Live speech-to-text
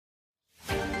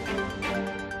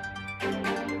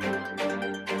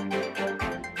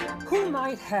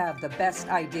might have the best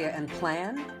idea and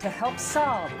plan to help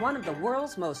solve one of the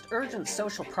world's most urgent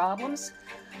social problems.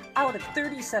 Out of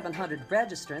 3,700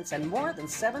 registrants and more than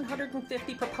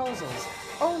 750 proposals,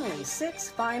 only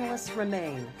 6 finalists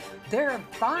remain. They're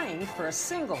vying for a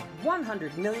single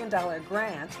 $100 million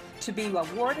grant to be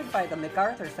awarded by the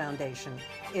MacArthur Foundation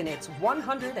in its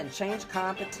 100&Change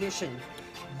competition.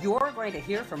 You're going to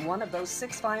hear from one of those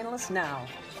 6 finalists now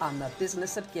on The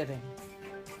Business of Giving.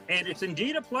 And it's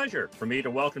indeed a pleasure for me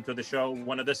to welcome to the show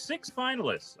one of the 6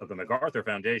 finalists of the MacArthur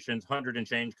Foundation's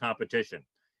 100&Change competition.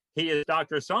 He is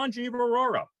Dr. Sanjeev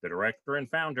Arora, the director and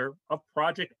founder of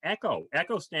Project ECHO,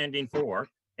 ECHO standing for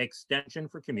Extension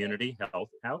for Community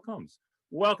Health Outcomes.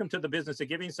 Welcome to the Business of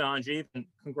Giving, Sanjeev, and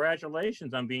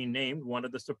congratulations on being named one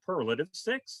of the superlative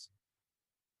 6.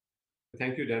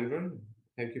 Thank you, Denver.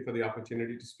 Thank you for the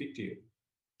opportunity to speak to you.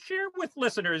 Share with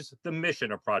listeners the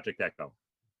mission of Project ECHO.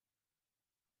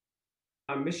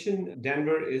 Our mission,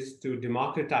 Denver, is to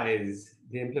democratize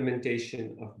the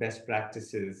implementation of best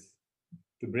practices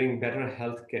to bring better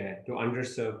healthcare to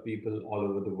underserved people all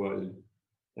over the world.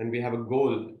 And we have a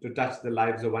goal to touch the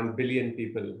lives of 1 billion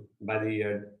people by the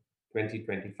year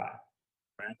 2025.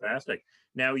 Fantastic.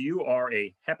 Now, you are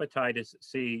a hepatitis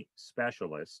C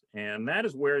specialist, and that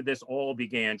is where this all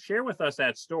began. Share with us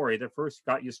that story that first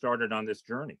got you started on this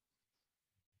journey.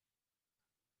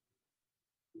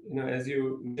 As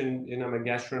you mentioned, I'm a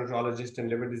gastroenterologist and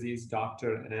liver disease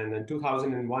doctor. And in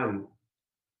 2001,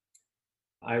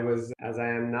 I was, as I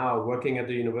am now, working at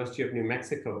the University of New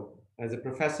Mexico as a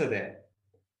professor there.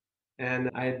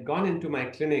 And I had gone into my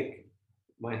clinic,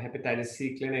 my hepatitis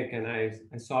C clinic, and I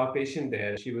saw a patient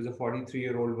there. She was a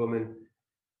 43-year-old woman.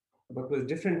 What was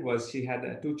different was she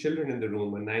had 2 children in the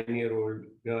room, a 9-year-old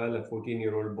girl, a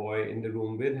 14-year-old boy in the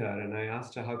room with her. And I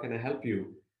asked her, "How can I help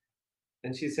you?"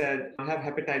 And she said, "I have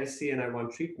hepatitis C and I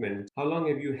want treatment." "How long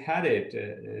have you had it?"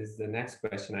 Is the next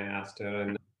question I asked her.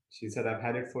 And she said, "I've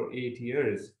had it for 8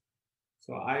 years."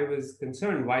 So I was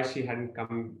concerned why she hadn't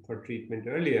come for treatment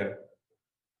earlier.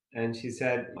 And she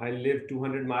said, "I live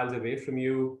 200 miles away from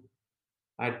you.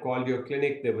 I'd called your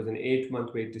clinic. There was an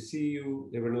 8-month wait to see you.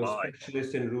 There were no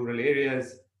specialists in rural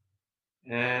areas.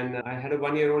 And I had a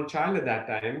 1-year-old child at that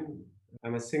time.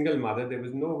 I'm a single mother. There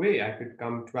was no way I could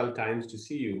come 12 times to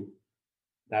see you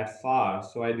that far.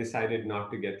 So I decided not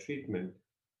to get treatment."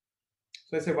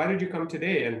 So I said, "Why did you come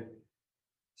today?" And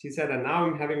she said, "And now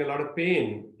I'm having a lot of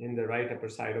pain in the right upper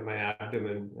side of my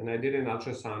abdomen." And I did an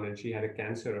ultrasound, and she had a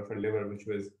cancer of her liver, which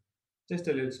was just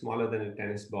a little smaller than a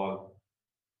tennis ball.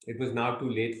 It was now too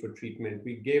late for treatment.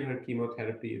 We gave her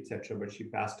chemotherapy, etc., but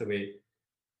she passed away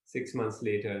 6 months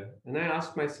later. And I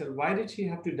asked myself, why did she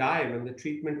have to die when the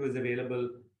treatment was available,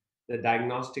 the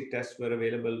diagnostic tests were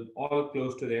available, all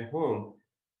close to their home?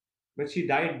 But she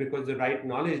died because the right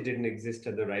knowledge didn't exist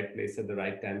at the right place at the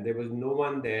right time. There was no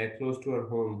one there close to her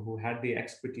home who had the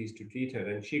expertise to treat her,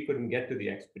 and she couldn't get to the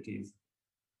expertise.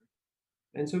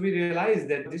 And so we realized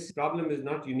that this problem is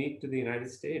not unique to the United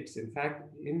States. In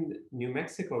fact, in New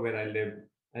Mexico, where I lived,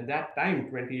 at that time,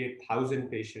 28,000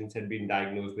 patients had been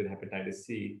diagnosed with hepatitis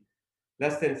C.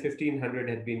 Less than 1,500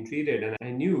 had been treated, and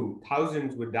I knew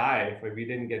thousands would die if we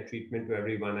didn't get treatment to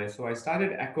everyone. So I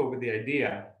started ECHO with the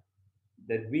idea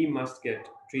that we must get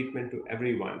treatment to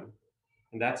everyone.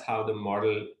 And that's how the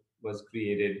model was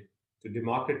created, to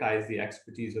democratize the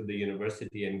expertise of the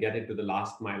university and get it to the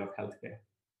last mile of healthcare.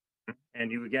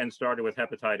 And you again started with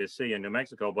hepatitis C in New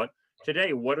Mexico, but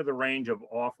today, what are the range of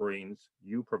offerings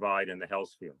you provide in the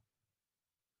health field?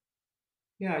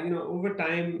 Yeah, over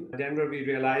time, Denver, we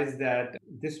realized that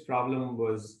this problem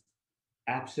was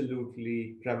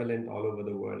absolutely prevalent all over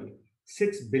the world.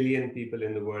 6 billion people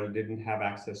in the world didn't have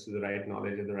access to the right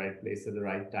knowledge at the right place at the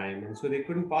right time. And so they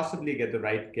couldn't possibly get the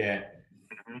right care.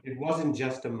 It wasn't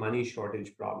just a money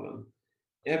shortage problem.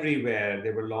 Everywhere,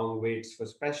 there were long waits for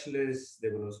specialists.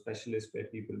 There were no specialists where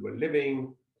people were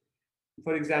living.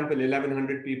 For example,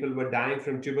 1,100 people were dying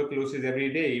from tuberculosis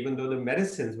every day, even though the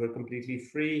medicines were completely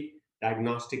free,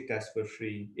 diagnostic tests were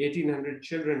free. 1,800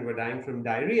 children were dying from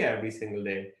diarrhea every single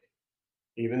day,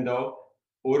 even though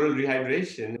oral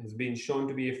rehydration has been shown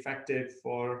to be effective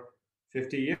for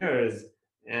 50 years,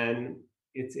 and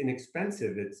it's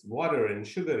inexpensive. It's water and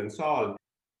sugar and salt,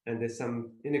 and there's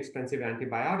some inexpensive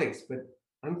antibiotics, but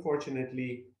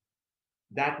unfortunately,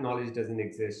 that knowledge doesn't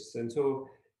exist. And so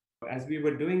as we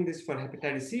were doing this for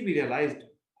hepatitis C, we realized,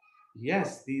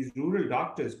 yes, these rural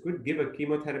doctors could give a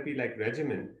chemotherapy-like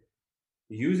regimen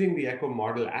using the ECHO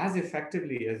model as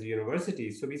effectively as the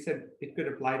universities. So we said it could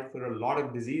apply for a lot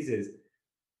of diseases.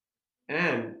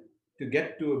 And to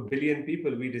get to 1 billion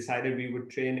people, we decided we would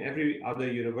train every other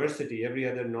university, every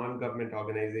other non-government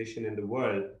organization in the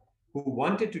world who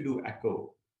wanted to do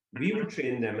echo, we would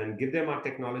train them and give them our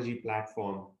technology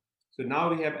platform. So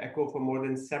now we have echo for more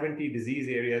than 70 disease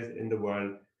areas in the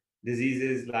world,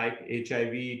 diseases like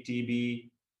HIV, TB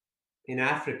in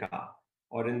Africa,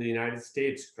 or in the United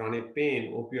States, chronic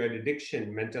pain, opioid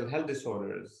addiction, mental health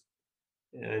disorders,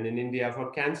 and in India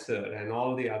for cancer and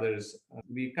all the others.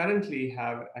 We currently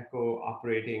have ECHO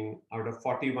operating out of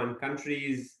 41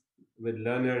 countries with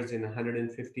learners in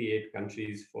 158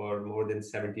 countries for more than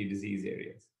 70 disease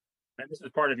areas. And this is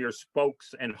part of your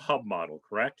spokes and hub model,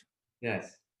 correct?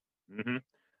 Yes. Mm-hmm.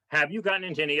 Have you gotten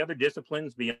into any other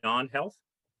disciplines beyond health?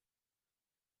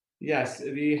 Yes,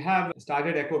 we have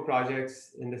started ECHO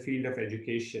projects in the field of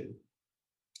education.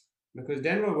 Because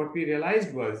Denver, what we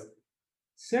realized was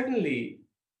certainly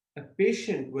a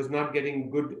patient was not getting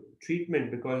good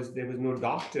treatment because there was no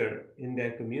doctor in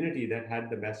their community that had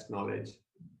the best knowledge.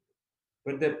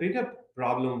 But the bigger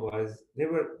problem was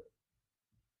there were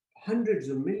hundreds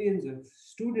of millions of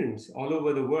students all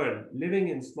over the world living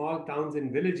in small towns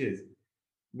and villages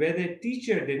where their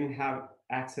teacher didn't have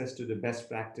access to the best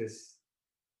practice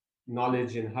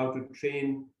knowledge and how to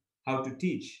train, how to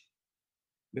teach.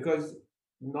 Because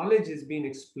knowledge has been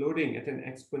exploding at an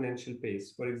exponential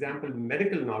pace. For example,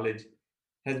 medical knowledge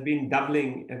has been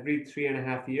doubling every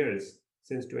 3.5 years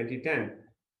since 2010.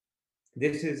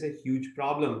 This is a huge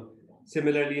problem.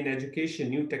 Similarly, in education,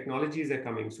 new technologies are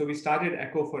coming. So we started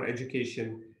ECHO for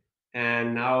education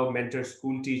and now mentor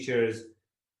school teachers,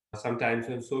 sometimes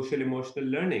on social emotional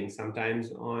learning,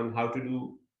 sometimes on how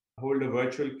to hold a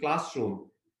virtual classroom.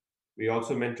 We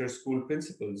also mentor school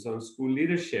principals on school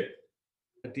leadership,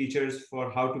 teachers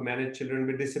for how to manage children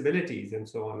with disabilities, and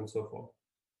so on and so forth.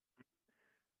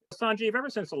 Sanjeev, ever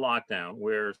since the lockdown,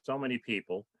 where so many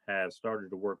people have started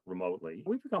to work remotely,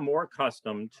 we've become more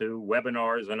accustomed to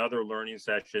webinars and other learning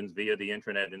sessions via the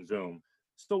internet and Zoom.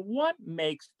 So, what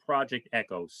makes Project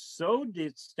Echo so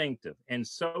distinctive and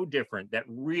so different that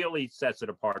really sets it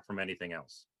apart from anything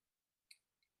else?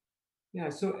 Yeah,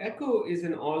 so ECHO is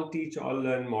an all teach, all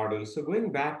learn model. So,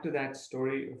 going back to that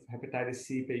story of hepatitis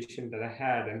C patient that I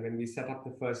had, and when we set up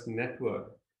the first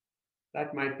network,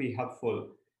 that might be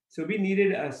helpful. So, we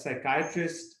needed a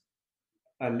psychiatrist,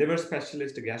 a liver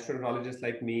specialist, a gastroenterologist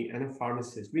like me, and a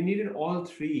pharmacist. We needed all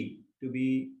three to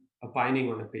be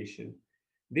opining on a patient.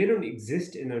 They don't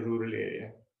exist in a rural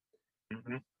area.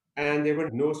 Mm-hmm. And there were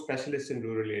no specialists in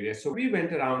rural areas. So we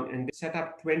went around and set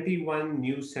up 21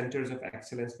 new centers of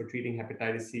excellence for treating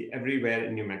hepatitis C everywhere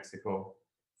in New Mexico.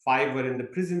 5 were in the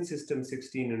prison system,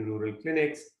 16 in rural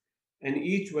clinics, and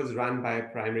each was run by a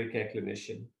primary care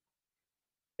clinician.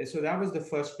 So that was the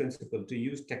first principle, to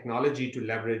use technology to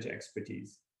leverage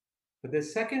expertise. But the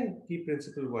second key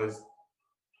principle was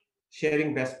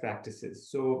sharing best practices.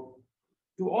 So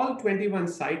to all 21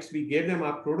 sites, we gave them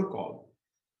our protocol.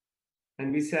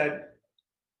 And we said,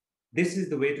 this is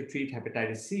the way to treat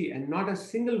hepatitis C. And not a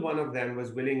single one of them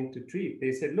was willing to treat.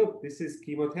 They said, look, this is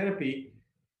chemotherapy.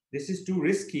 This is too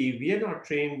risky. We are not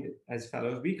trained as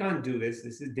fellows. We can't do this.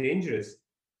 This is dangerous.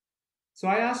 So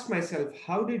I asked myself,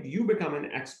 how did you become an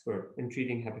expert in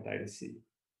treating hepatitis C?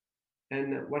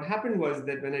 And what happened was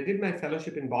that when I did my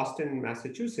fellowship in Boston,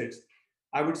 Massachusetts,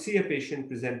 I would see a patient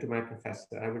present to my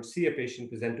professor. I would see a patient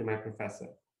present to my professor.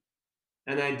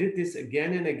 And I did this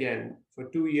again and again for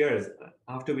 2 years,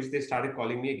 after which they started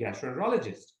calling me a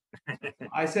gastroenterologist.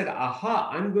 I said, aha,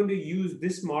 I'm going to use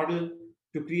this model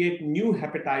to create new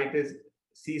hepatitis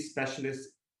C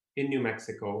specialists in New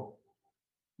Mexico.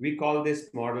 We call this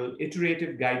model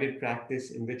iterative guided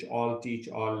practice, in which all teach,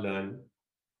 all learn.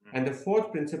 And the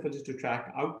fourth principle is to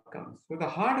track outcomes. So the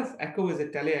heart of ECHO is a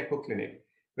tele-ECHO clinic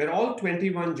where all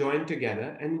 21 join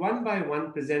together and one by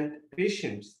one present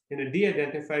patients in a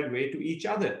de-identified way to each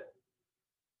other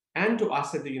and to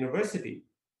us at the university.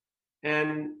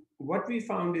 And what we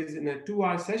found is, in a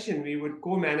 2-hour session, we would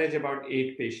co-manage about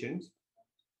 8 patients,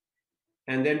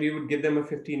 and then we would give them a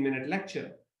 15-minute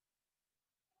lecture.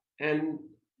 And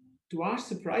to our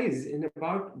surprise, in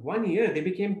about 1 year, they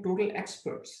became total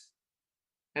experts.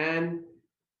 And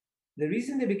the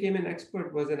reason they became an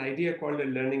expert was an idea called a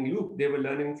learning loop. They were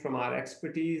learning from our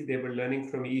expertise. They were learning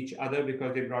from each other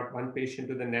because they brought one patient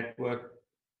to the network,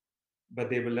 but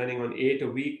they were learning on 8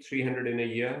 a week, 300 in a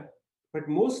year. But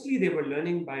mostly they were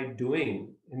learning by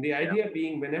doing. And the idea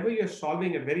being, whenever you're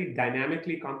solving a very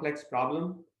dynamically complex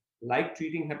problem, like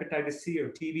treating hepatitis C or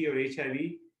TB or HIV,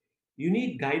 you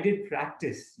need guided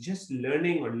practice. Just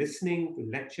learning or listening to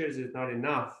lectures is not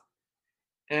enough.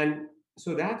 And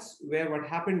so that's where what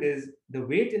happened is the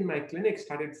weight in my clinic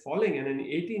started falling, and in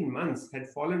 18 months had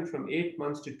fallen from 8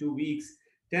 months to 2 weeks.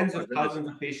 Tens of thousands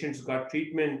of patients got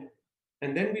treatment.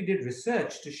 And then we did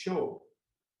research to show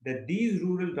that these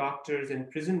rural doctors and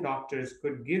prison doctors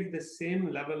could give the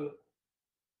same level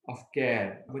of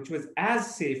care, which was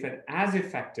as safe and as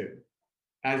effective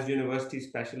as university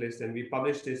specialists. And we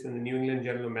published this in the New England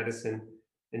Journal of Medicine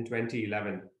in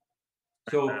 2011.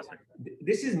 So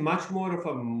this is much more of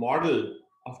a model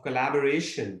of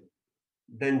collaboration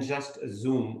than just a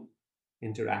Zoom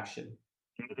interaction.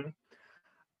 Mm-hmm.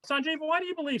 Sanjeev, why do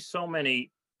you believe so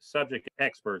many subject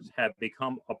experts have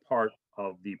become a part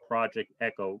of the Project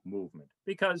Echo movement?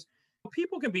 Because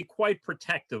people can be quite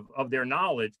protective of their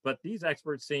knowledge, but these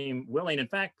experts seem willing, in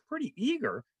fact, pretty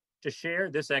eager to share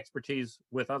this expertise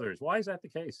with others. Why is that the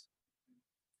case?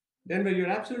 Denver, you're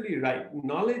absolutely right.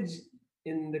 Knowledge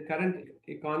in the current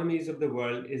economies of the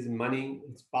world is money,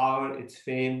 it's power, it's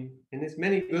fame, and it's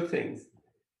many good things.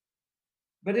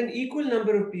 But an equal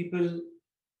number of people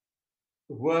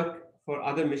work for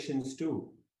other missions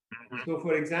too. Mm-hmm. So,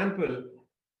 for example,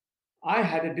 I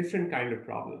had a different kind of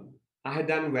problem. I had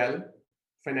done well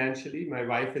financially. My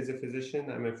wife is a physician,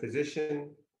 I'm a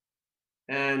physician,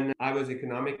 and I was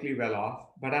economically well off.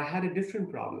 But I had a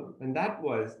different problem, and that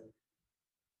was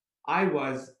I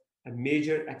was a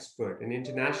major expert, an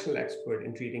international expert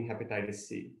in treating hepatitis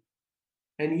C.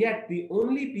 And yet, the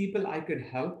only people I could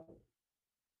help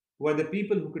were the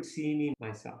people who could see me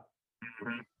myself,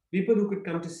 people who could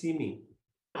come to see me.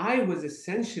 I was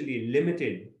essentially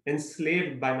limited,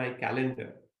 enslaved by my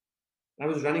calendar. I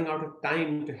was running out of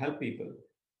time to help people.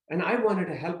 And I wanted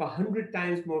to help 100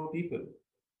 times more people.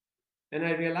 And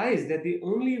I realized that the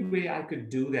only way I could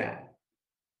do that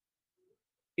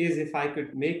is if I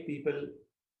could make people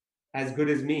as good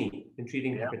as me in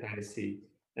treating hepatitis C.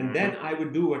 And then I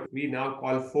would do what we now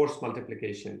call force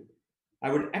multiplication.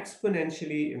 I would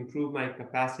exponentially improve my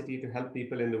capacity to help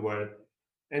people in the world.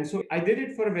 And so I did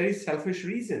it for a very selfish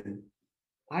reason.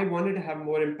 I wanted to have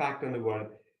more impact on the world.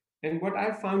 And what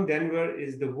I found, Denver,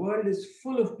 is the world is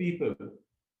full of people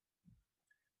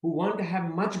who want to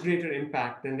have much greater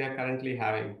impact than they're currently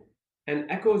having. And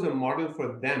Echo is a model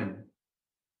for them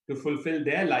to fulfill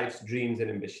their life's dreams and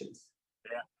ambitions.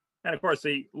 Yeah. And of course,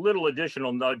 the little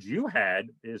additional nudge you had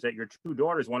is that your two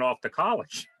daughters went off to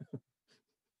college.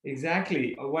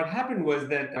 Exactly. What happened was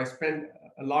that I spent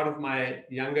a lot of my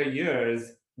younger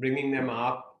years bringing them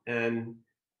up and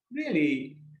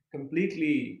really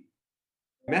completely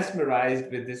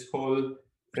mesmerized with this whole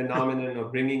phenomenon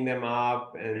of bringing them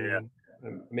up and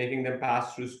making them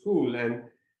pass through school. And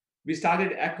we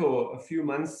started Echo a few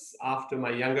months after my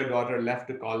younger daughter left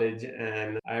to college.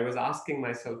 And I was asking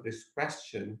myself this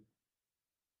question: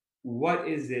 what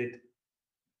is it?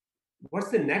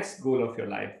 What's the next goal of your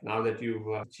life now that you've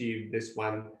achieved this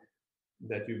one,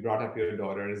 that you brought up your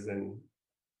daughters? And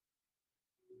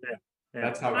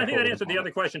that's how I think that answered the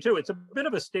other question too. It's a bit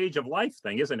of a stage of life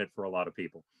thing, isn't it, for a lot of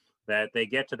people, that they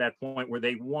get to that point where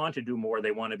they want to do more,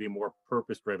 they want to be more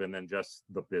purpose driven than just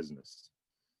the business.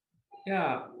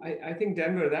 Yeah, I think,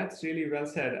 Denver, that's really well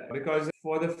said, because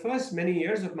for the first many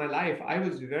years of my life, I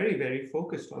was very, very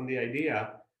focused on the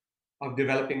idea of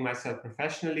developing myself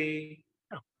professionally,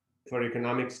 for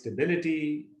economic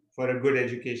stability, for a good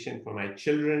education for my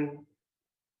children,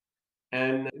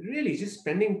 and really just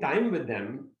spending time with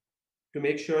them to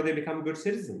make sure they become good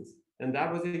citizens. And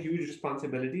that was a huge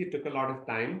responsibility. It took a lot of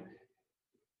time.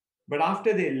 But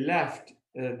after they left,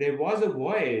 there was a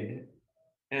void.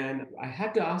 And I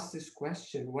had to ask this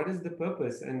question: what is the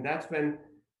purpose? And that's when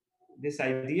this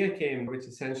idea came, which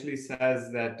essentially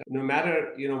says that no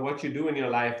matter what you do in your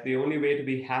life, the only way to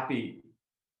be happy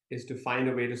is to find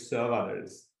a way to serve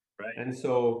others. Right. And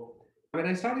so when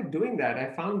I started doing that,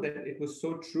 I found that it was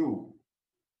so true,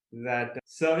 that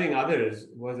serving others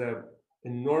was a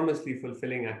enormously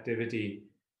fulfilling activity,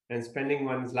 and spending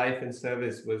one's life in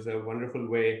service was a wonderful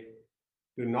way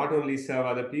to not only serve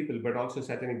other people, but also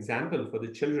set an example for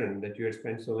the children that you had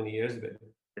spent so many years with.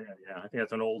 Yeah, I think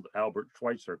that's an old Albert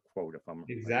Schweitzer quote, if I'm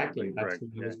exactly. That's what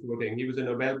he was quoting. He was a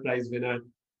Nobel Prize winner,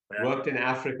 worked in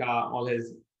Africa all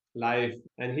his life,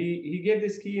 and he gave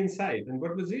this key insight. And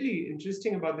what was really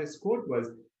interesting about this quote was,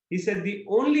 he said, the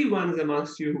only ones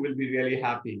amongst you who will be really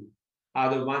happy are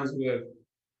the ones who have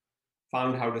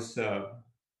found how to serve.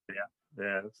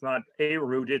 Yeah, it's not a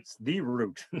route, it's the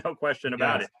route, no question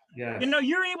about it. Yes.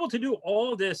 You're able to do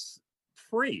all this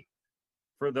free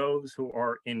for those who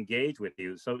are engaged with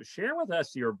you. So share with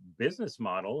us your business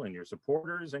model and your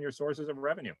supporters and your sources of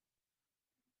revenue.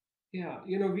 Yeah,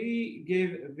 we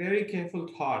gave very careful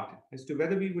thought as to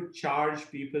whether we would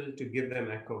charge people to give them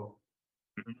Echo.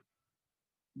 Mm-hmm.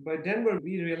 But Denver,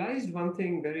 we realized one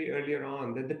thing very earlier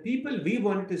on, that the people we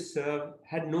wanted to serve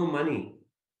had no money.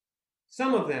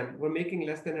 Some of them were making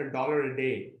less than $1 a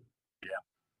day. Yeah.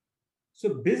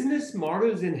 So business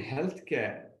models in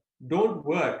healthcare don't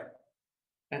work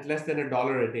at less than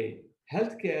 $1 a day.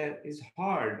 Healthcare is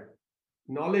hard.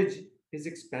 Knowledge is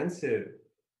expensive.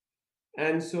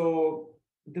 And so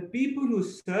the people who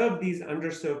serve these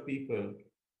underserved people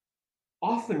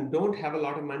often don't have a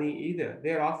lot of money either.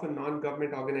 They're often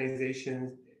non-government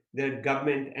organizations, they're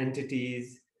government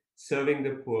entities serving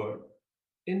the poor.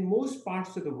 In most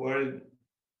parts of the world,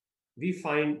 we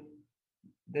find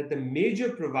that the major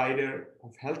provider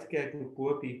of healthcare to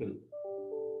poor people,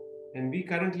 and we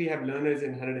currently have learners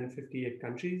in 158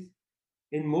 countries,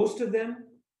 in most of them,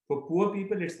 for poor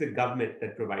people, it's the government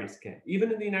that provides care.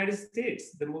 Even in the United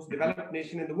States, the most developed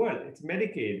nation in the world, it's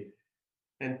Medicaid.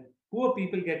 And poor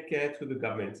people get care through the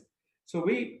governments. So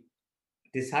we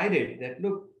decided that,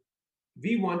 look,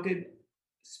 we wanted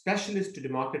specialists to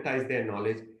democratize their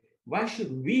knowledge. Why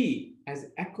should we, as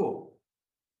ECHO,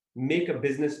 make a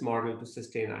business model to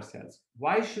sustain ourselves?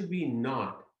 Why should we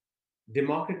not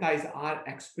democratize our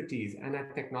expertise and our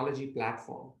technology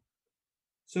platform?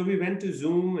 So we went to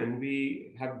Zoom and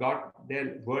we have got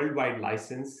their worldwide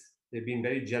license. They've been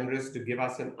very generous to give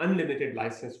us an unlimited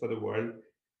license for the world,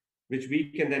 which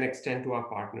we can then extend to our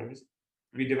partners.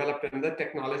 We developed another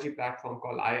technology platform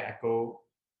called iEcho.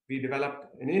 We developed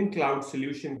an in-cloud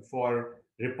solution for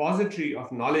repository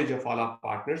of knowledge of all our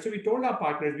partners. So we told our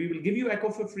partners, we will give you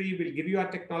Echo for free, we'll give you our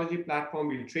technology platform,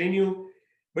 we'll train you.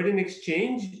 But in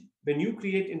exchange, when you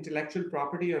create intellectual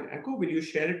property on Echo, will you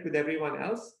share it with everyone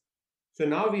else? So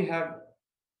now we have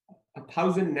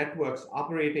 1,000 networks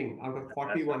operating out of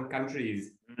 41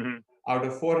 countries, out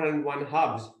of 401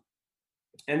 hubs,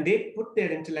 and they put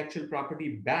their intellectual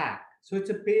property back. So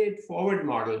it's a pay it forward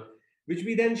model, which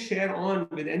we then share on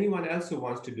with anyone else who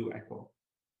wants to do Echo.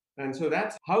 And so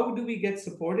that's how do we get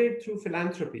supported? Through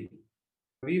philanthropy.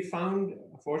 We found,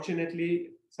 fortunately,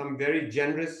 some very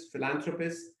generous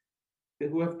philanthropists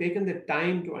who have taken the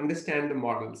time to understand the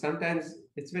model. Sometimes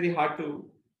it's very hard to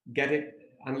get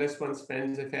it unless one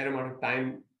spends a fair amount of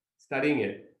time studying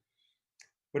it.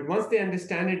 But once they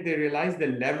understand it, they realize the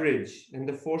leverage and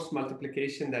the force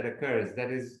multiplication that occurs. That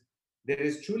is, there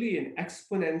is truly an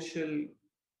exponential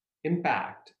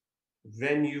impact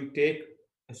when you take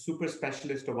a super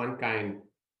specialist of one kind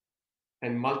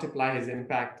and multiply his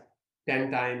impact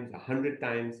 10 times, 100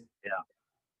 times. Yeah.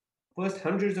 First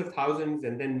hundreds of thousands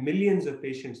and then millions of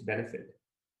patients benefit.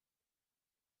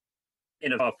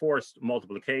 In a forced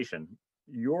multiplication,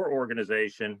 your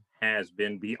organization has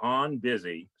been beyond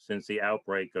busy since the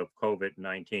outbreak of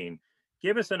COVID-19.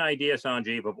 Give us an idea,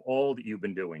 Sanjeev, of all that you've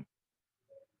been doing.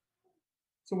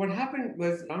 So what happened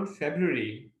was around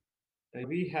February,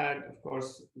 we had, of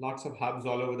course, lots of hubs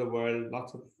all over the world,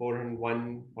 lots of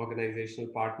 401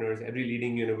 organizational partners. Every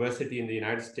leading university in the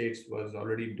United States was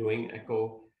already doing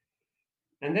Echo.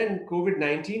 And then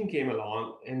COVID-19 came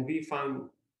along and we found,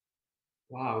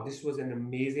 wow, this was an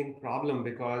amazing problem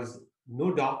because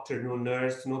no doctor, no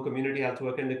nurse, no community health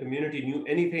worker in the community knew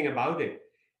anything about it.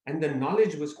 And the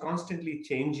knowledge was constantly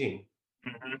changing.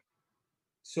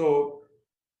 So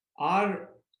our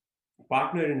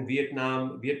partner in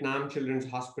Vietnam, Vietnam Children's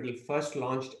Hospital, first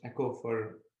launched Echo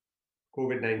for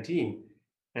COVID-19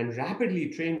 and rapidly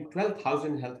trained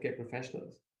 12,000 healthcare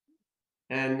professionals.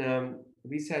 And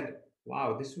we said,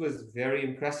 wow, this was very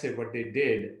impressive what they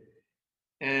did.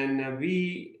 And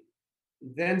we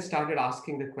then started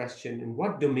asking the question, in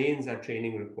what domains are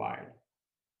training required?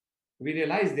 We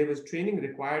realized there was training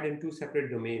required in two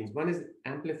separate domains. One is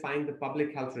amplifying the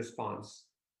public health response.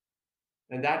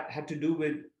 And that had to do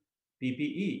with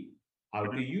PPE, how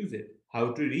to use it,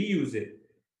 how to reuse it.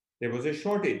 There was a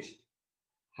shortage.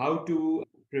 How to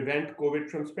prevent COVID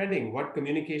from spreading, what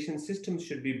communication systems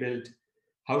should be built,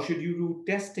 how should you do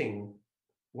testing,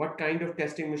 what kind of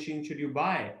testing machine should you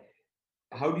buy,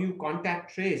 how do you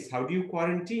contact trace, how do you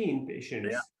quarantine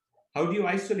patients, how do you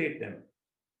isolate them?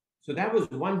 So that was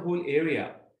one whole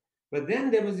area. But then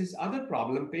there was this other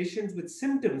problem. Patients with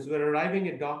symptoms were arriving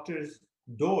at doctors'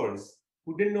 doors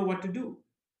who didn't know what to do.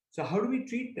 So how do we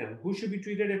treat them? Who should be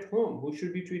treated at home? Who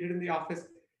should be treated in the office?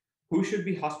 Who should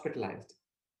be hospitalized?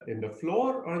 In the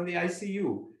floor or in the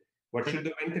ICU? What should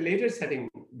the ventilator setting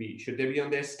be? Should they be on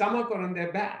their stomach or on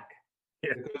their back?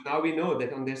 Because now we know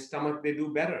that on their stomach they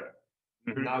do better.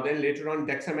 Now then later on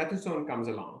dexamethasone comes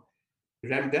along.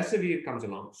 Remdesivir comes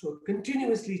along. So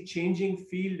continuously changing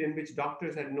field in which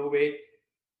doctors had no way.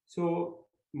 So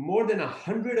more than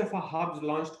 100 of our hubs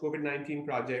launched COVID-19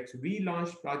 projects. We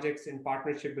launched projects in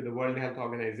partnership with the World Health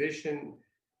Organization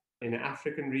in the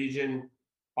African region,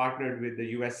 partnered with the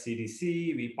US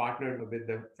CDC. We partnered with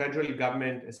the federal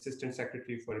government, Assistant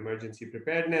Secretary for Emergency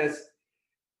Preparedness.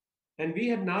 And we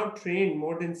have now trained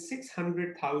more than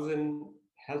 600,000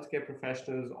 healthcare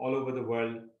professionals all over the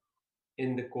world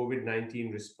in the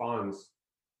COVID-19 response.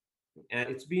 And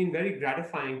it's been very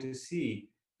gratifying to see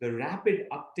the rapid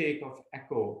uptake of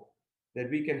Echo, that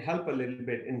we can help a little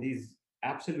bit in these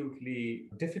absolutely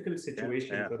difficult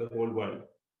situations for the whole world.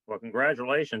 Well,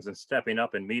 congratulations in stepping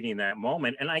up and meeting that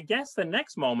moment. And I guess the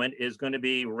next moment is going to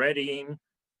be readying,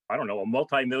 I don't know, a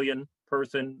multi-million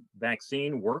person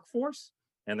vaccine workforce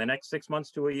in the next 6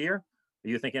 months to a year. Are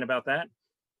you thinking about that?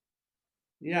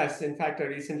 Yes, in fact, I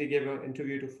recently gave an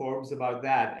interview to Forbes about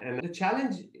that. And the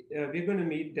challenge we're going to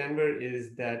meet, Denver,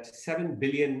 is that 7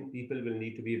 billion people will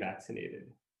need to be vaccinated.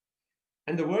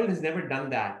 And the world has never done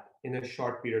that in a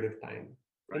short period of time.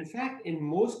 Right. In fact, in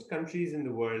most countries in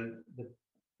the world, the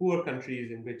poor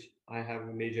countries in which I have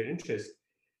a major interest,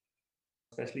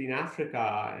 especially in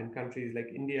Africa and countries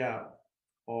like India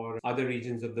or other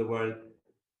regions of the world,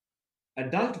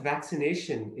 adult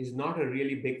vaccination is not a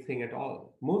really big thing at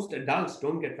all. Most adults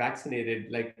don't get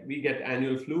vaccinated. Like we get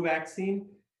annual flu vaccine.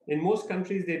 In most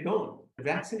countries, they don't.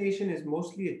 Vaccination is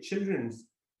mostly a children's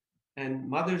and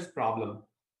mothers' problem.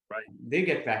 Right. They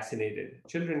get vaccinated,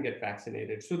 children get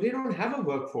vaccinated. So they don't have a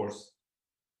workforce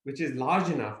which is large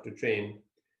enough to train.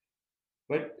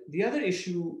 But the other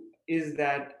issue is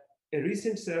that a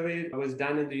recent survey was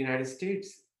done in the United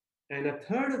States, and a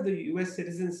third of the US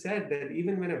citizens said that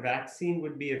even when a vaccine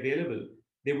would be available,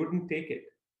 they wouldn't take it.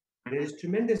 There is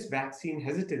tremendous vaccine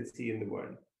hesitancy in the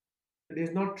world.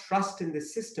 There's not trust in the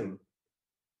system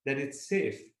that it's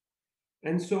safe.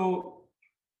 And so,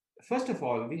 first of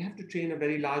all, we have to train a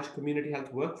very large community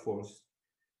health workforce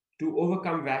to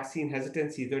overcome vaccine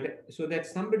hesitancy so that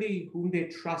somebody whom they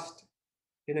trust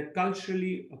in a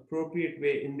culturally appropriate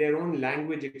way, in their own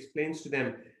language, explains to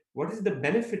them what is the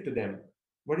benefit to them,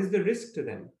 what is the risk to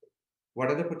them, what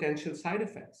are the potential side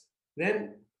effects.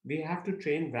 Then we have to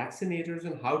train vaccinators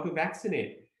on how to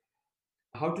vaccinate,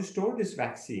 how to store this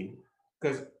vaccine,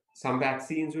 because some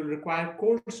vaccines will require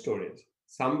cold storage,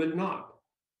 some will not.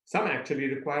 Some actually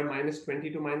require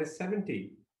 -20 to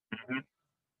 -70. Mm-hmm.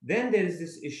 Then there is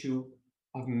this issue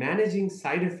of managing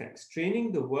side effects,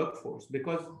 training the workforce,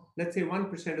 because let's say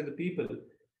 1% of the people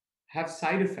have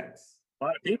side effects. A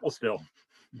lot of people still.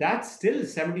 That's still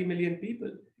 70 million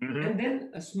people. Mm-hmm. And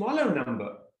then a smaller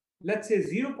number, let's say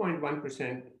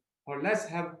 0.1% or less,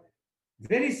 have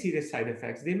very serious side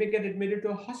effects. They may get admitted to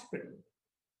a hospital.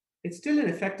 It's still an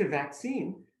effective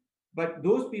vaccine, but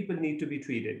those people need to be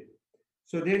treated.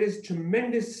 So there is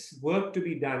tremendous work to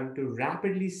be done to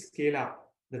rapidly scale up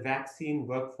the vaccine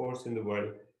workforce in the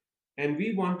world. And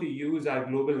we want to use our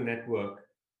global network.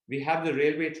 We have the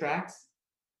railway tracks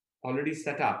already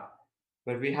set up,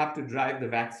 but we have to drive the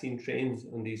vaccine trains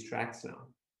on these tracks now.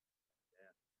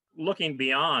 Looking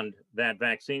beyond that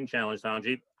vaccine challenge,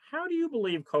 Sanjeev, how do you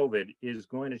believe COVID is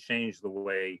going to change the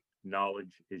way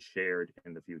knowledge is shared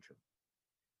in the future?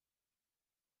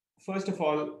 First of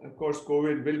all, of course,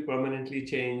 COVID will permanently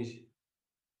change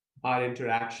our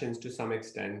interactions to some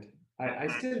extent. I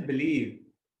still believe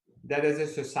that as a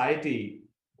society,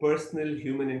 personal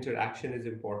human interaction is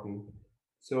important.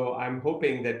 So I'm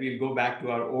hoping that we'll go back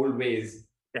to our old ways.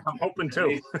 Yeah, I'm hoping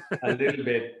too. A little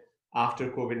bit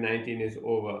after COVID-19 is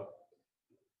over.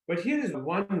 But here is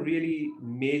one really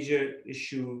major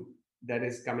issue that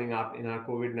is coming up in our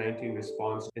COVID-19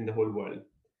 response in the whole world.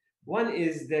 One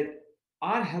is that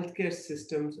our healthcare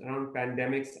systems around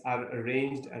pandemics are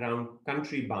arranged around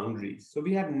country boundaries. So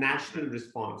we have national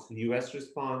response, US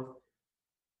response,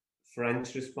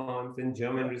 French response, and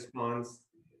German response.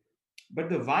 But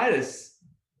the virus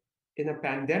in a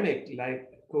pandemic like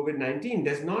COVID-19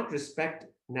 does not respect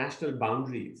national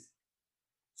boundaries.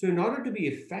 So in order to be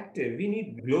effective, we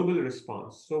need global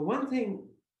response. So one thing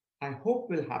I hope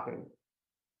will happen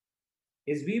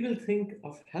is we will think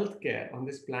of healthcare on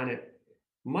this planet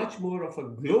much more of a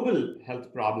global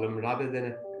health problem rather than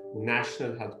a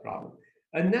national health problem.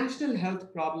 A national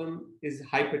health problem is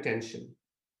hypertension,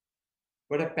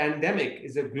 but a pandemic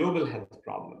is a global health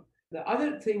problem. The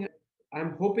other thing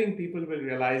I'm hoping people will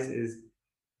realize is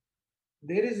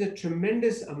there is a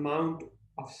tremendous amount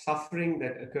of suffering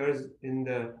that occurs in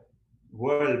the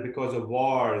world because of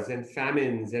wars and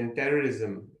famines and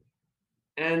terrorism,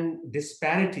 and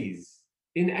disparities,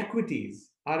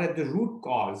 inequities are at the root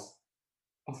cause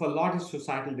of a lot of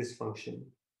societal dysfunction.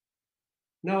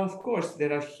 Now, of course,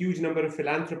 there are a huge number of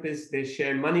philanthropists. They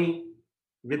share money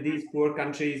with these poor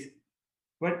countries.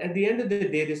 But at the end of the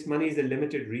day, this money is a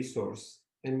limited resource.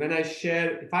 And when I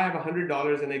share, if I have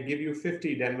 $100 and I give you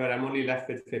 50, Denver, I'm only left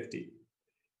with 50.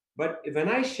 But when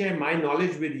I share my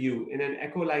knowledge with you in an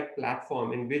Echo-like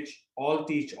platform in which all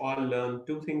teach, all learn,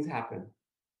 two things happen.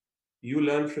 You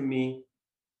learn from me,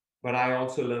 but I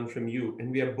also learn from you,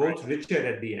 and we are both richer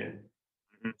at the end.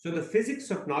 Mhm. So the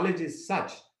physics of knowledge is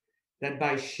such that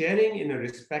by sharing in a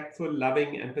respectful,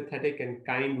 loving, empathetic, and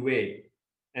kind way,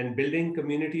 and building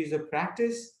communities of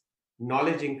practice,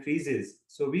 knowledge increases.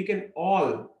 So we can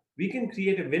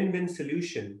create a win-win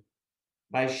solution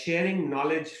by sharing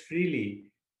knowledge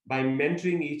freely, by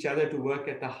mentoring each other to work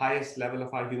at the highest level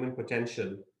of our human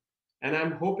potential. And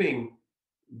I'm hoping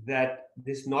that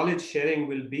this knowledge sharing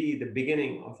will be the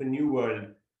beginning of a new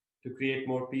world to create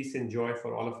more peace and joy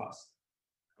for all of us.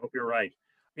 I hope you're right.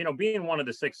 Being one of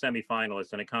the 6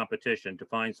 semifinalists in a competition to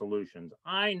find solutions,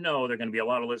 I know there are going to be a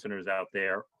lot of listeners out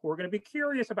there who are going to be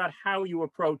curious about how you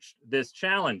approached this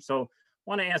challenge. So, I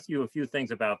want to ask you a few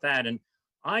things about that. And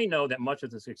I know that much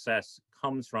of the success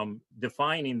comes from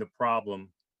defining the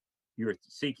problem you're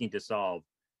seeking to solve.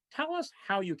 Tell us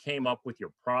how you came up with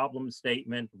your problem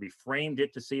statement, reframed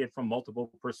it to see it from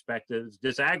multiple perspectives,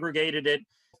 disaggregated it,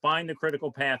 find the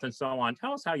critical path, and so on.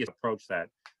 Tell us how you approached that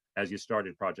as you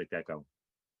started Project Echo.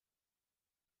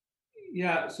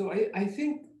 Yeah, so I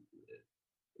think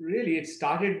really it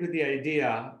started with the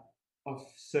idea of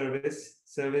service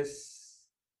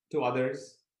to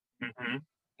others. Mm-hmm.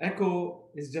 Echo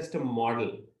is just a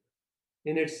model.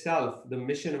 In itself, the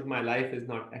mission of my life is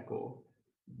not Echo.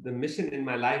 The mission in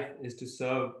my life is to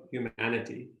serve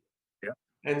humanity. Yeah.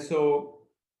 And so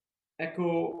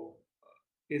Echo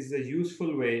is a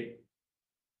useful way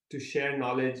to share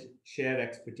knowledge, share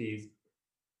expertise.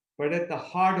 But at the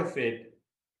heart of it,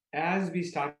 as we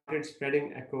started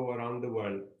spreading Echo around the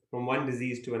world from one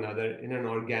disease to another in an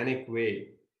organic way,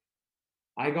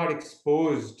 I got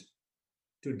exposed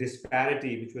to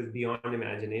disparity which was beyond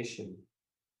imagination.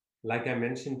 Like I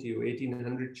mentioned to you,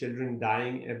 1,800 children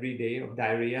dying every day of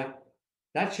diarrhea.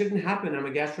 That shouldn't happen. I'm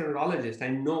a gastroenterologist. I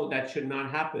know that should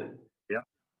not happen. Yeah.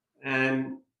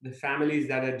 And the families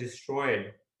that are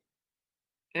destroyed.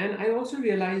 And I also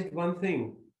realized one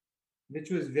thing,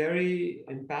 which was very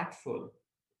impactful,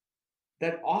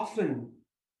 that often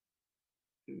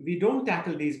we don't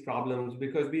tackle these problems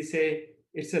because we say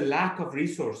it's a lack of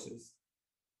resources.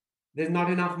 There's not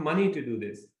enough money to do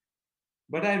this.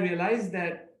 But I realized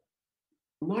that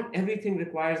not everything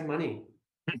requires money.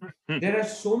 There are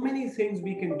so many things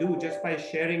we can do just by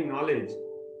sharing knowledge.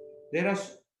 There are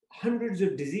hundreds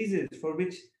of diseases for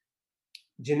which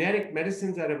generic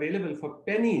medicines are available for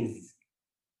pennies.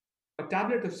 A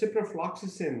tablet of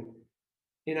ciprofloxacin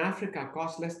in Africa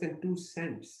costs less than 2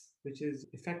 cents, which is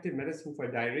effective medicine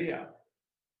for diarrhea.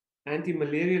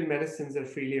 Anti-malarial medicines are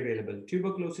freely available.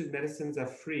 Tuberculosis medicines are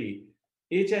free.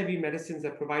 HIV medicines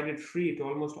are provided free to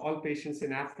almost all patients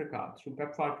in Africa through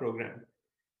PEPFAR program.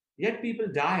 Yet people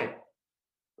die.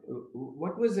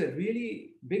 What was a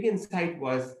really big insight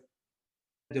was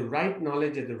the right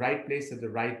knowledge at the right place at the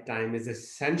right time is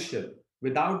essential.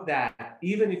 Without that,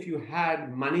 even if you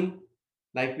had money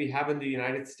like we have in the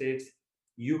United States,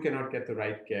 you cannot get the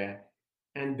right care.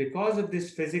 And because of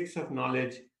this physics of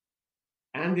knowledge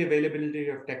and the availability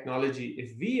of technology,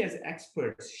 if we as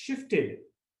experts shifted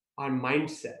our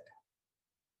mindset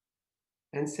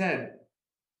and said,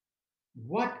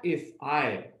 what if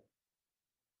I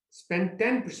spend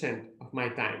 10% of my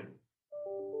time,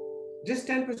 just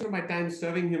 10% of my time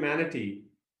serving humanity,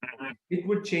 it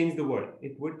would change the world.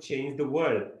 It would change the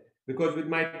world because with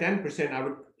my 10%, I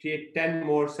would create 10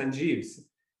 more Sanjeevs.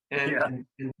 And, Yeah.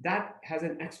 and that has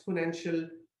an exponential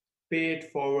pay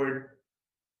it forward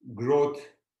growth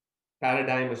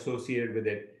paradigm associated with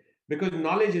it because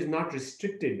knowledge is not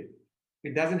restricted.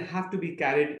 It doesn't have to be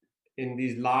carried in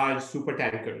these large super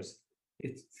tankers.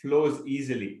 It flows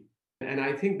easily. And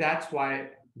I think that's why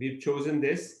we've chosen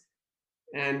this.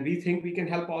 And we think we can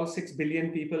help all 6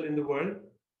 billion people in the world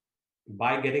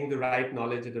by getting the right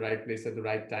knowledge at the right place at the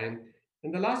right time.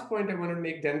 And the last point I want to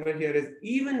make, Denver, here is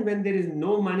even when there is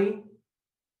no money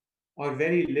or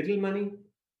very little money,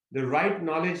 the right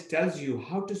knowledge tells you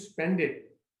how to spend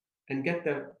it and get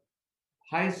the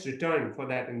highest return for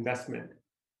that investment.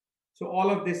 So all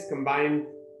of this combined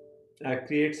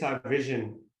creates our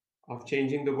vision of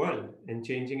changing the world and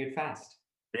changing it fast.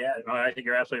 Yeah, no, I think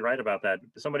you're absolutely right about that.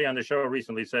 Somebody on the show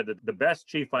recently said that the best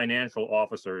chief financial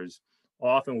officers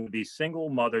often would be single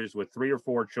mothers with 3 or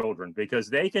 4 children because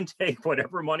they can take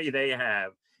whatever money they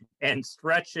have and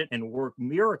stretch it and work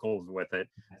miracles with it.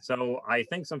 So I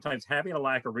think sometimes having a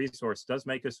lack of resource does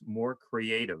make us more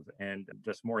creative and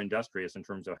just more industrious in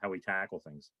terms of how we tackle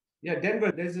things. Yeah,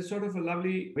 Denver, there's a sort of a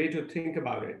lovely way to think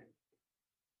about it.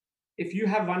 If you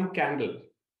have one candle,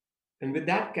 and with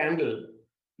that candle,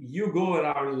 you go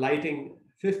around lighting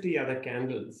 50 other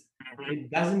candles, it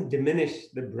doesn't diminish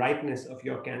the brightness of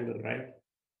your candle, right?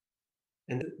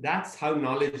 And that's how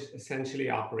knowledge essentially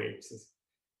operates.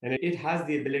 And it has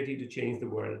the ability to change the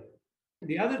world.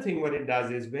 The other thing, what it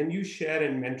does is when you share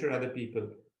and mentor other people,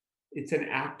 it's an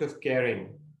act of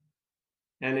caring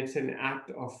and it's an act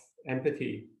of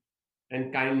empathy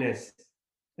and kindness.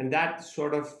 And that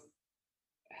sort of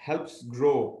helps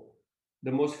grow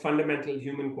the most fundamental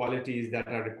human qualities that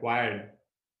are required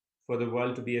for the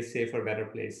world to be a safer, better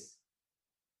place.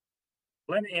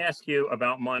 Let me ask you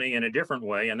about money in a different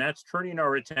way, and that's turning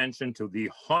our attention to the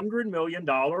 $100 million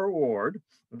award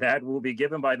that will be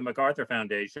given by the MacArthur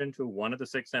Foundation to one of the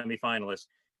 6 semifinalists.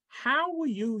 How will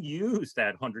you use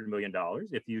that $100 million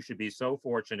if you should be so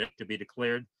fortunate to be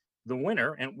declared the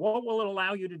winner? And what will it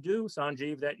allow you to do,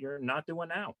 Sanjeev, that you're not doing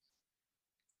now?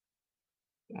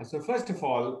 So, first of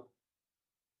all,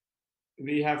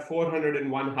 we have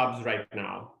 401 hubs right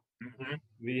now. Mm-hmm.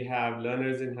 We have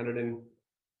learners in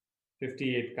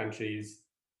 158 countries,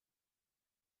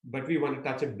 but we want to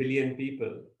touch 1 billion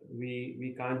people.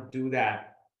 We can't do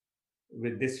that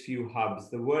with this few hubs.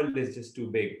 The world is just too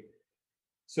big.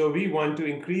 So we want to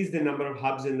increase the number of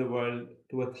hubs in the world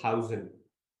to 1,000.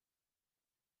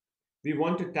 We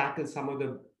want to tackle some of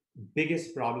the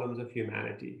biggest problems of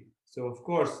humanity. So of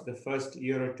course, the first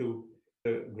year or two,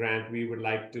 the grant, we would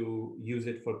like to use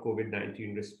it for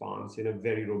COVID-19 response in a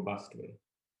very robust way.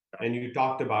 And you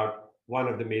talked about one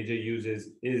of the major uses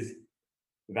is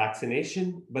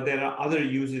vaccination, but there are other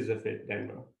uses of it,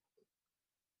 Denver.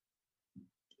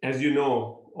 As you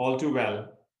know all too well,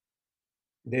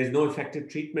 there's no effective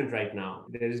treatment right now.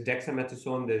 There is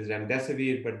dexamethasone, there's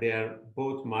remdesivir, but they are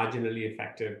both marginally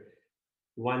effective.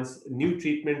 Once new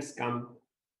treatments come,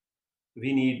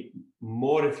 we need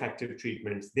more effective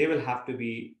treatments. They will have to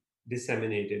be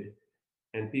disseminated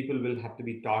and people will have to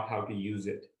be taught how to use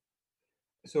it.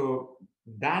 So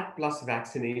that plus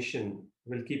vaccination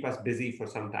will keep us busy for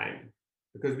some time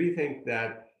because we think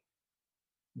that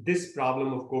this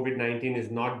problem of COVID-19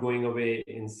 is not going away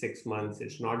in 6 months.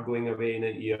 It's not going away in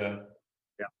a year.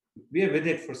 Yeah. We are with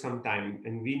it for some time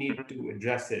and we need to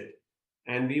address it.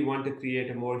 And we want to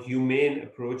create a more humane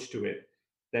approach to it,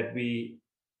 that we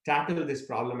tackle this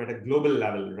problem at a global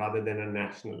level rather than a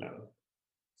national level.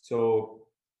 So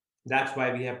that's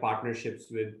why we have partnerships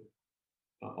with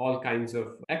all kinds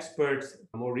of experts.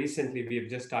 More recently, we have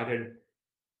just started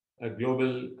a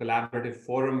global collaborative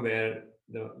forum where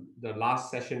the last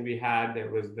session we had,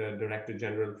 there was the Director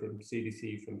General from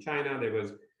CDC from China, there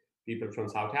was people from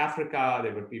South Africa,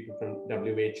 there were people from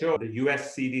WHO, the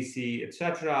US CDC,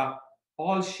 etc.,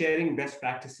 all sharing best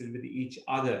practices with each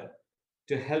other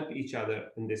to help each other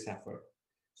in this effort.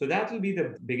 So that will be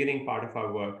the beginning part of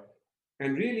our work,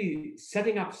 and really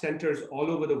setting up centers all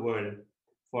over the world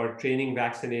for training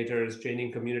vaccinators,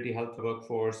 training community health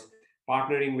workforce,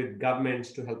 partnering with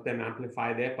governments to help them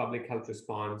amplify their public health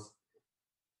response.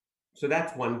 So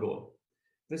that's one goal.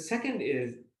 The second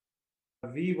is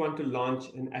we want to launch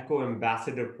an Echo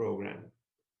Ambassador program.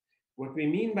 What we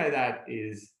mean by that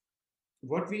is,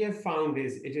 what we have found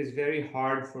is it is very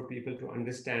hard for people to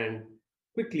understand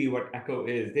quickly what Echo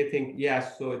is. They think,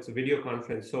 yes, so it's a video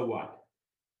conference, so what?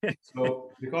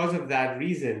 So because of that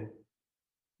reason,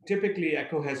 typically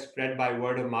Echo has spread by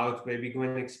word of mouth, where we go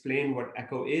and explain what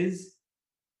Echo is,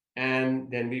 and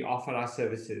then we offer our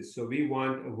services. So we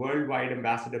want a worldwide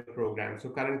ambassador program. So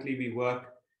currently we work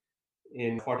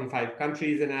in 45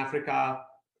 countries in Africa,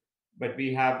 but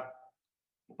we have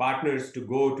partners to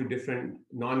go to different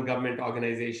non-government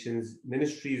organizations,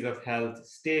 ministries of health,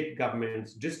 state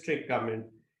governments, district government,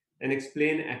 and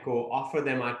explain Echo, offer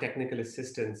them our technical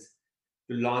assistance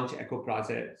to launch Echo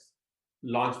projects,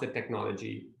 launch the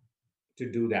technology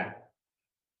to do that.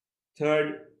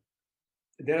 Third,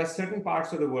 there are certain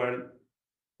parts of the world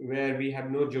where we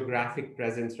have no geographic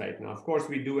presence right now. Of course,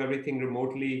 we do everything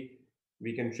remotely.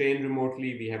 We can train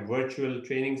remotely. We have virtual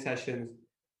training sessions,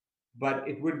 but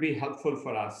it would be helpful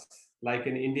for us. Like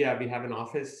in India, we have an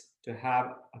office, to have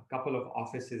a couple of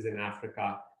offices in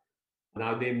Africa.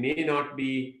 Now, they may not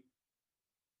be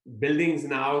buildings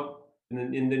now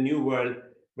in the new world,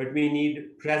 but we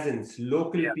need presence,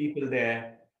 local people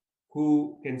there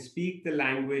who can speak the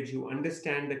language, who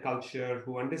understand the culture,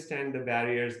 who understand the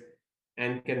barriers,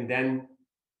 and can then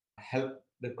help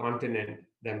the continent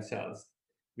themselves.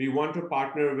 We want to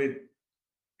partner with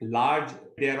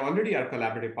they are already our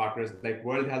collaborative partners, like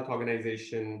World Health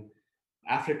Organization,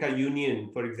 Africa Union,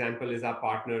 for example, is our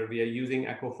partner. We are using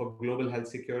Echo for global health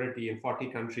security in 40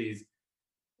 countries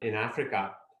in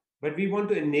Africa. But we want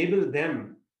to enable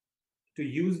them to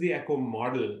use the Echo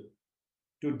model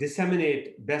to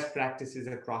disseminate best practices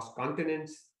across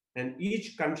continents. And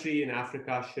each country in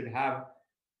Africa should have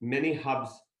many hubs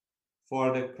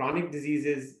for the chronic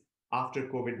diseases after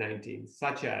COVID-19,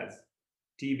 such as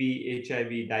TB,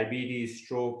 HIV, diabetes,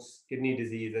 strokes, kidney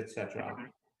disease, etc.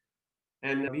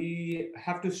 And we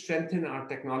have to strengthen our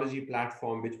technology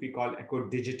platform, which we call Echo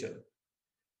Digital,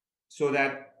 so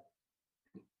that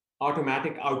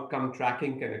automatic outcome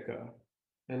tracking can occur.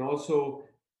 And also,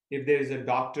 if there is a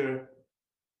doctor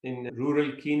in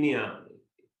rural Kenya,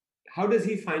 how does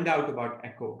he find out about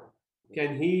Echo?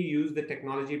 Can he use the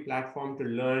technology platform to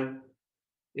learn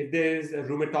if there is a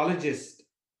rheumatologist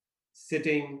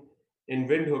sitting in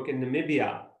Windhoek in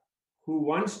Namibia who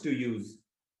wants to use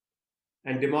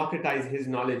and democratize his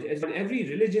knowledge? As in every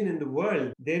religion in the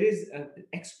world, there is an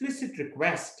explicit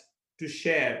request to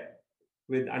share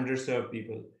with underserved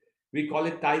people. We call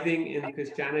it tithing in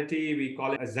Christianity, we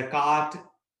call it a zakat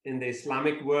in the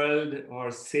Islamic world, or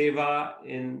seva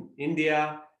in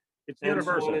India. It's And so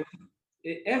universal. on.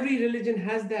 Every religion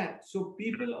has that. So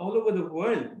people all over the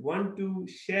world want to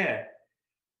share.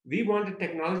 We want a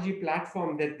technology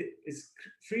platform that is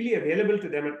freely available to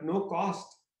them at no cost,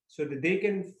 so that they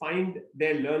can find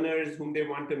their learners whom they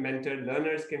want to mentor.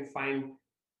 Learners can find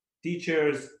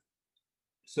teachers,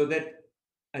 so that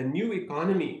a new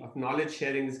economy of knowledge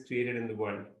sharing is created in the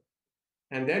world.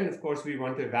 And then, of course, we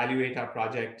want to evaluate our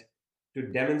project to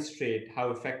demonstrate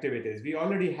how effective it is. We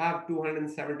already have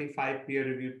 275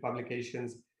 peer-reviewed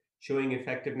publications showing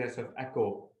effectiveness of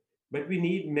Echo, but we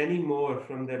need many more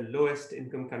from the lowest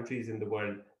income countries in the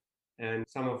world. And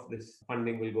some of this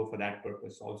funding will go for that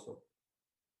purpose also.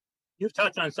 You've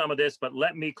touched on some of this, but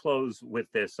let me close with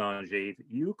this, Sanjeev.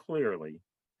 You clearly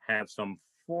have some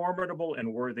formidable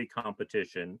and worthy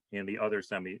competition in the other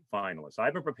semifinalists.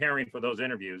 I've been preparing for those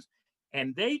interviews,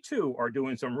 and they too are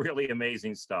doing some really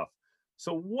amazing stuff.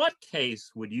 So what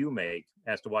case would you make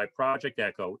as to why Project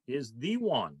Echo is the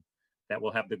one that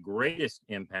will have the greatest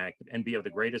impact and be of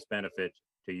the greatest benefit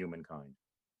to humankind?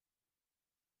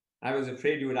 I was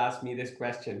afraid you would ask me this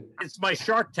question. It's my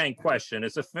Shark Tank question.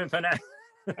 It's a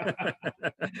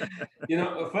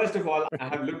First of all, I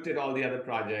have looked at all the other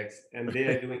projects and they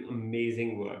are doing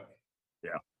amazing work.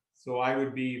 Yeah. So I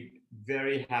would be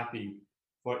very happy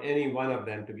for any one of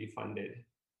them to be funded.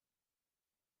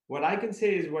 What I can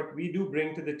say is what we do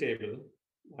bring to the table.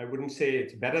 I wouldn't say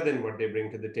it's better than what they bring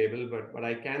to the table, but what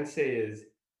I can say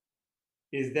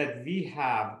is that we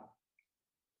have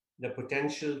the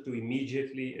potential to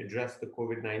immediately address the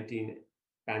COVID-19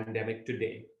 pandemic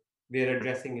today. We are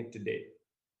addressing it today.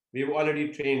 We've already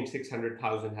trained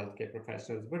 600,000 healthcare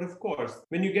professionals. But of course,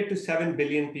 when you get to 7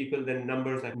 billion people, the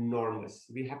numbers are enormous.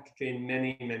 We have to train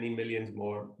many, many millions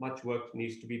more. Much work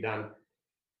needs to be done.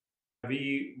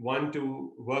 We want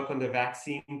to work on the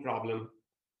vaccine problem.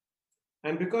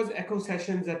 And because Echo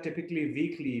sessions are typically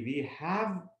weekly, we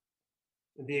have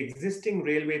the existing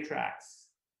railway tracks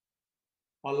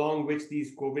along which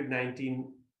these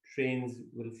COVID-19 trains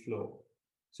will flow.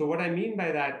 So what I mean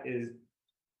by that is,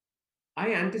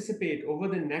 I anticipate over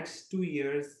the next 2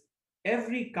 years,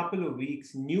 every couple of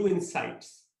weeks, new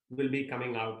insights will be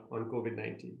coming out on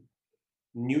COVID-19.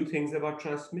 New things about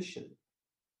transmission,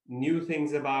 new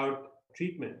things about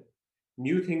treatment,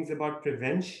 new things about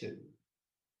prevention.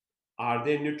 Are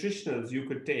there nutritionals you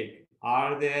could take?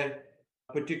 Are there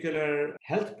particular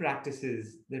health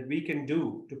practices that we can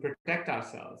do to protect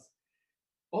ourselves?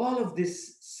 All of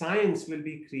this science will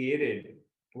be created.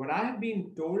 What I have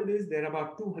been told is there are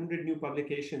about 200 new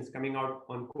publications coming out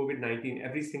on COVID-19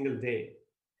 every single day.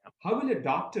 How will a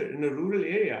doctor in a rural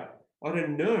area or a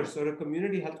nurse or a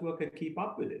community health worker keep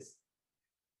up with this?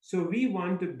 So we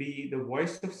want to be the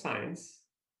voice of science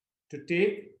to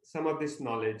take some of this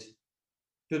knowledge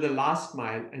to the last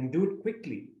mile and do it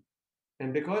quickly.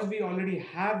 And because we already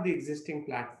have the existing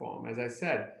platform, as I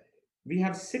said, we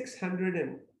have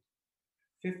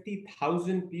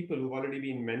 650,000 people who've already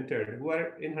been mentored, who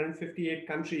are in 158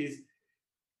 countries.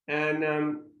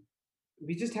 And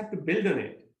we just have to build on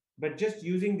it. But just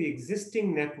using the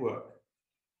existing network,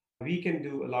 we can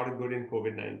do a lot of good in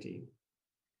COVID-19.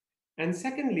 And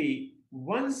secondly,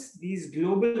 once these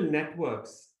global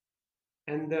networks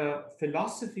and the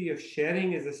philosophy of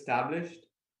sharing is established,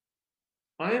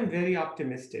 I am very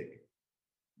optimistic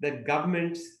that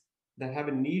governments that have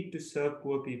a need to serve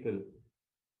poor people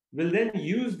will then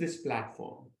use this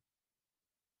platform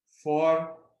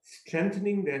for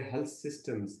strengthening their health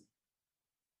systems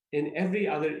in every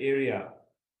other area.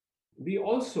 We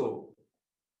also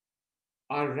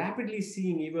are rapidly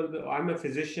seeing, even though I'm a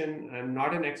physician, I'm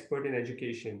not an expert in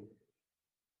education,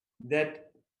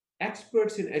 that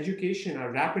experts in education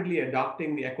are rapidly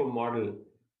adopting the ECHO model.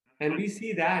 And we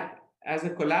see that as a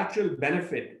collateral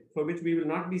benefit for which we will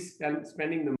not be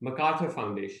spending the MacArthur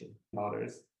Foundation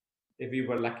dollars, if we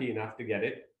were lucky enough to get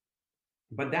it.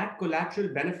 But that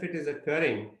collateral benefit is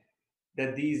occurring,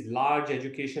 that these large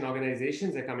education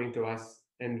organizations are coming to us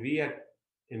and we are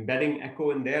embedding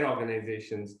Echo in their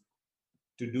organizations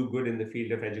to do good in the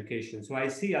field of education. So I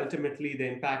see ultimately the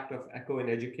impact of Echo in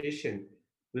education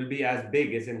will be as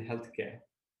big as in healthcare.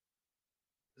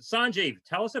 Sanjeev,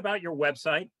 tell us about your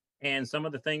website and some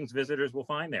of the things visitors will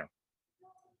find there.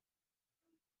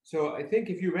 So I think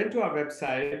if you went to our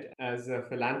website as a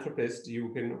philanthropist,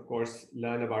 you can, of course,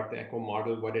 learn about the Echo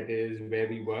model, what it is, where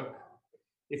we work.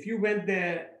 If you went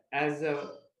there as an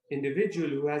individual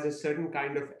who has a certain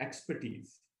kind of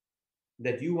expertise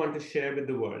that you want to share with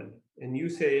the world, and you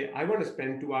say, I want to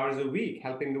spend 2 hours a week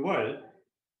helping the world,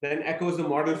 then Echo is the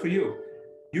model for you.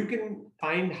 You can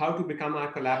find how to become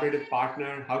our collaborative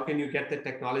partner. How can you get the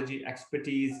technology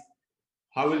expertise?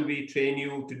 How will we train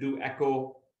you to do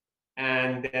Echo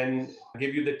and then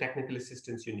give you the technical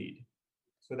assistance you need?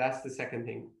 So that's the second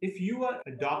thing. If you are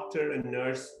a doctor, a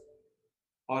nurse,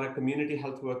 or a community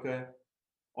health worker,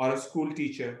 or a school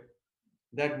teacher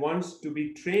that wants to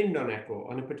be trained on Echo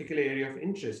on a particular area of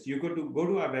interest, you go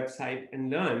to our website and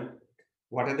learn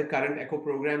what are the current Echo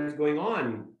programs going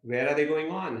on, where are they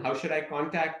going on, how should I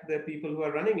contact the people who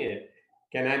are running it,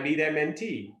 can I be their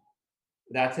mentee?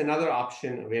 That's another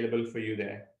option available for you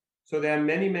there. So there are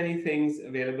many things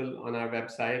available on our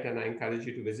website, and I encourage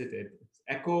you to visit it. It's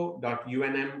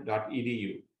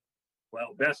echo.unm.edu.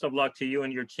 Well, best of luck to you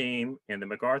and your team in the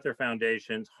MacArthur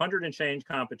Foundation's 100& Change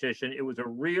competition. It was a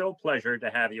real pleasure to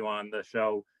have you on the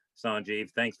show,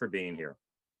 Sanjeev. Thanks for being here.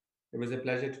 It was a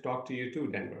pleasure to talk to you too,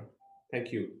 Denver.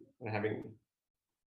 Thank you for having me.